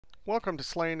Welcome to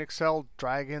Slaying Excel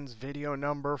Dragons video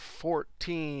number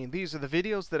 14. These are the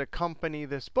videos that accompany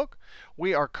this book.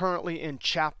 We are currently in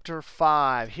chapter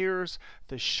 5. Here's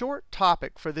the short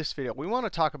topic for this video. We want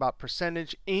to talk about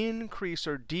percentage increase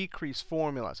or decrease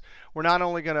formulas. We're not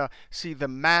only going to see the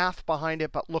math behind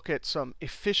it, but look at some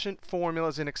efficient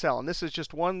formulas in Excel. And this is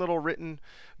just one little written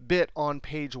bit on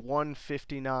page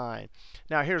 159.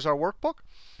 Now here's our workbook.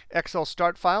 Excel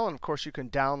start file, and of course you can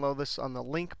download this on the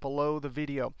link below the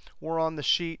video. We're on the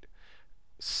sheet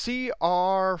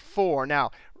CR4.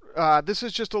 Now, this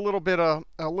is just a little bit of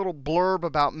a little blurb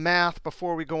about math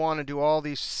before we go on and do all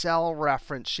these cell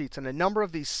reference sheets. And a number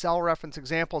of these cell reference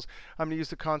examples, I'm going to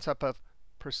use the concept of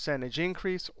percentage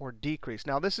increase or decrease.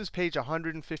 Now, this is page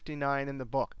 159 in the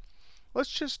book. Let's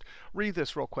just read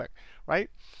this real quick, right?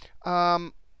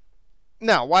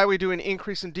 Now, why are we doing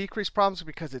increase and decrease problems?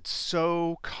 Because it's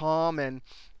so common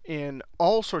in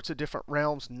all sorts of different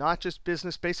realms, not just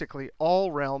business, basically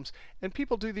all realms. And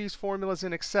people do these formulas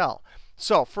in Excel.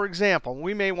 So, for example,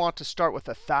 we may want to start with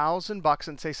 $1,000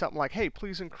 and say something like, hey,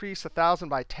 please increase 1,000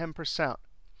 by 10%.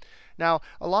 Now,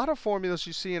 a lot of formulas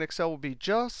you see in Excel will be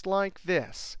just like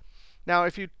this. Now,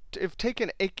 if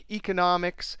taken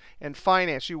economics and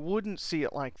finance, you wouldn't see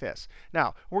it like this.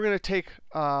 Now, we're going to take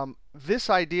this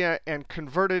idea and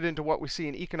convert it into what we see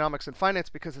in economics and finance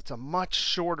because it's a much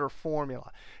shorter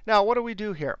formula. Now, what do we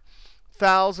do here?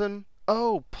 1,000,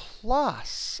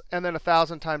 plus, and then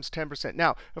 1,000 times 10%.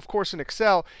 Now, of course, in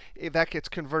Excel, that gets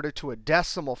converted to a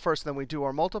decimal first. Then we do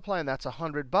our multiply, and that's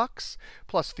 $100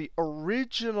 plus the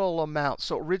original amount.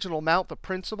 So original amount, the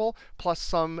principal, plus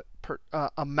some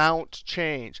amount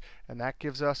change. And that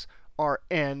gives us our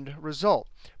end result.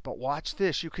 But watch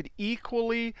this. You could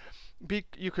equally be,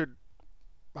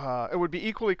 it would be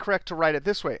equally correct to write it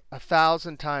this way.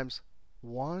 1,000 times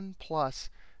 1 plus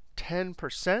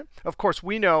 10%. Of course,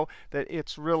 we know that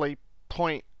it's really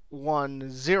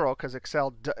 0.10 because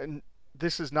Excel,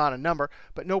 this is not a number,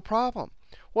 but no problem.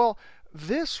 Well,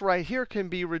 this right here can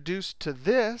be reduced to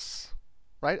this,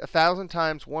 right? 1,000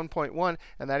 times 1.1,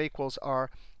 and that equals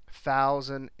our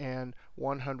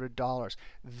 $1,100.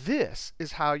 This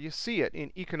is how you see it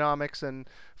in economics and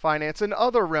finance and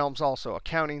other realms also,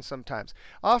 accounting sometimes.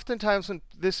 Oftentimes when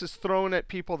this is thrown at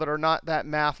people that are not that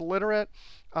math literate,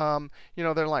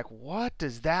 they're like, what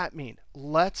does that mean?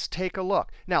 Let's take a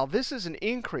look. Now, this is an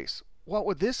increase. What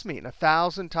would this mean?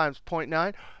 1,000 times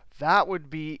 0.9? That would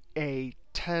be a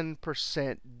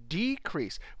 10%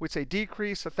 decrease. We'd say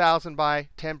decrease 1,000 by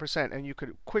 10%. And you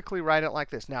could quickly write it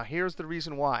like this. Now, here's the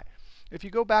reason why. If you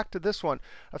go back to this one,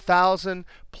 1,000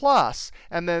 plus,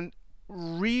 and then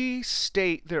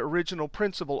restate the original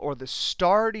principal or the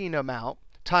starting amount,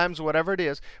 times whatever it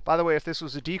is. By the way, if this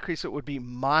was a decrease, it would be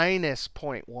minus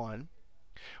 0.1.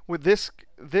 With this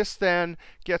then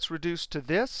gets reduced to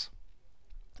this.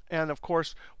 And of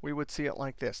course, we would see it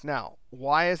like this. Now,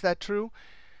 why is that true?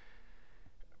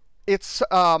 It's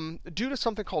due to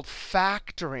something called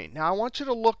factoring. Now, I want you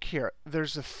to look here.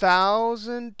 There's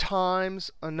 1,000 times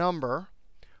a number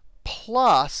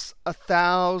plus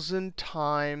 1,000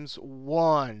 times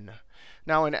 1.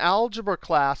 Now, in algebra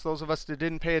class, those of us that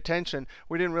didn't pay attention,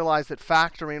 we didn't realize that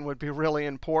factoring would be really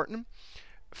important.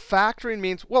 Factoring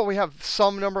means, well, we have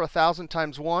some number, 1,000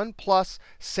 times 1, plus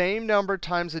same number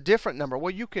times a different number.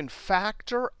 Well, you can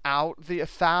factor out the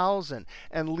 1,000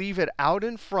 and leave it out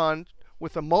in front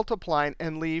with a multiplying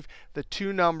and leave the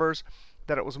two numbers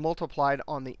that it was multiplied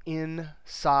on the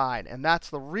inside. And that's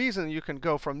the reason you can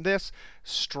go from this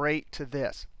straight to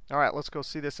this. All right, let's go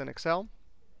see this in Excel.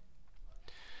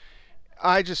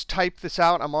 I just typed this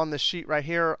out. I'm on this sheet right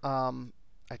here.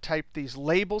 I typed these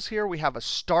labels here. We have a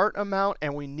start amount,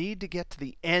 and we need to get to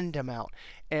the end amount.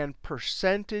 And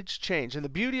percentage change. And the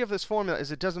beauty of this formula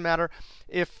is it doesn't matter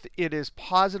if it is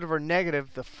positive or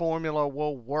negative. The formula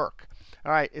will work.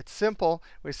 All right, it's simple.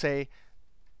 We say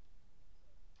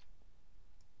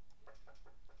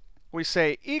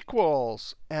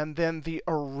equals, and then the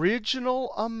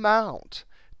original amount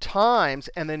times,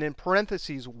 and then in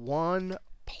parentheses, 1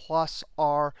 plus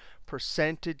our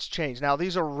percentage change. Now,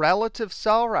 these are relative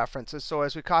cell references, so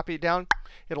as we copy it down,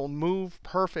 it'll move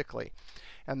perfectly.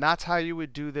 And that's how you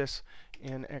would do this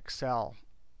in Excel.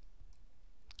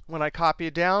 When I copy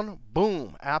it down,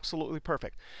 boom, absolutely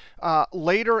perfect.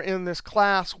 Later in this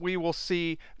class, we will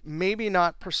see maybe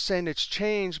not percentage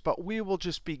change, but we will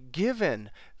just be given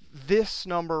this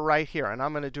number right here. And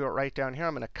I'm going to do it right down here.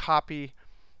 I'm going to copy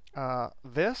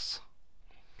this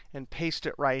and paste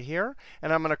it right here.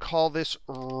 And I'm going to call this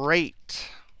rate.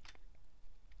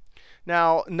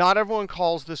 Now, not everyone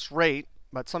calls this rate.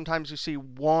 But sometimes you see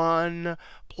 1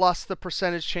 plus the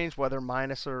percentage change, whether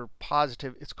minus or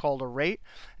positive. It's called a rate.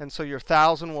 And so your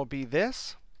 1,000 will be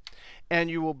this. And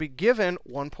you will be given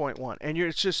 1.1. And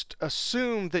it's just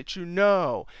assumed that you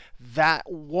know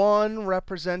that 1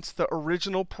 represents the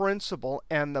original principal,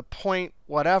 and the point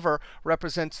whatever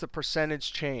represents the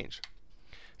percentage change.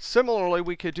 Similarly,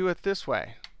 we could do it this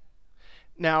way.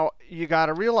 Now, you got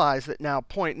to realize that now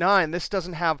 0.9, this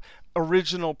doesn't have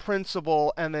original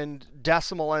principal and then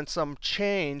decimal and some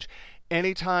change.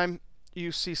 Anytime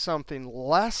you see something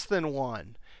less than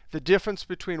 1, the difference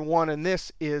between 1 and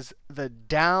this is the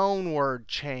downward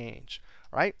change,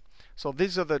 right? So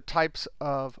these are the types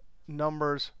of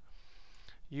numbers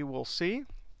you will see.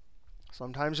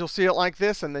 Sometimes you'll see it like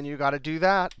this, and then you got to do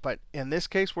that. But in this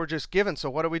case, we're just given. So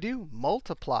what do?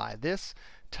 Multiply this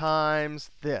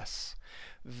times this.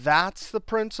 That's the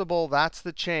principal. That's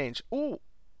the change. Ooh,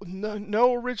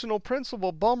 no original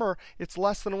principal. Bummer. It's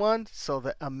less than 1. So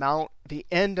the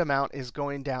end amount is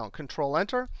going down. Control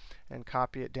Enter and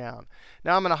copy it down.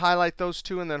 Now I'm going to highlight those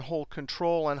two and then hold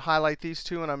Control and highlight these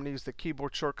two. And I'm going to use the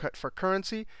keyboard shortcut for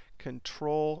currency,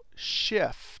 Control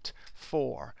Shift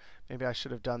 4. Maybe I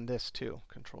should have done this too,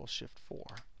 Control Shift 4.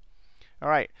 All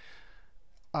right.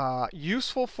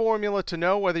 Useful formula to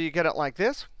know whether you get it like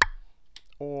this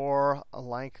or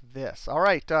like this. All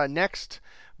right, next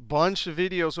bunch of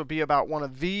videos will be about one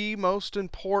of the most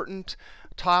important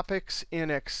topics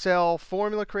in Excel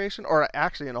formula creation, or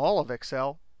actually in all of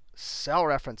Excel, cell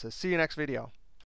references. See you next video.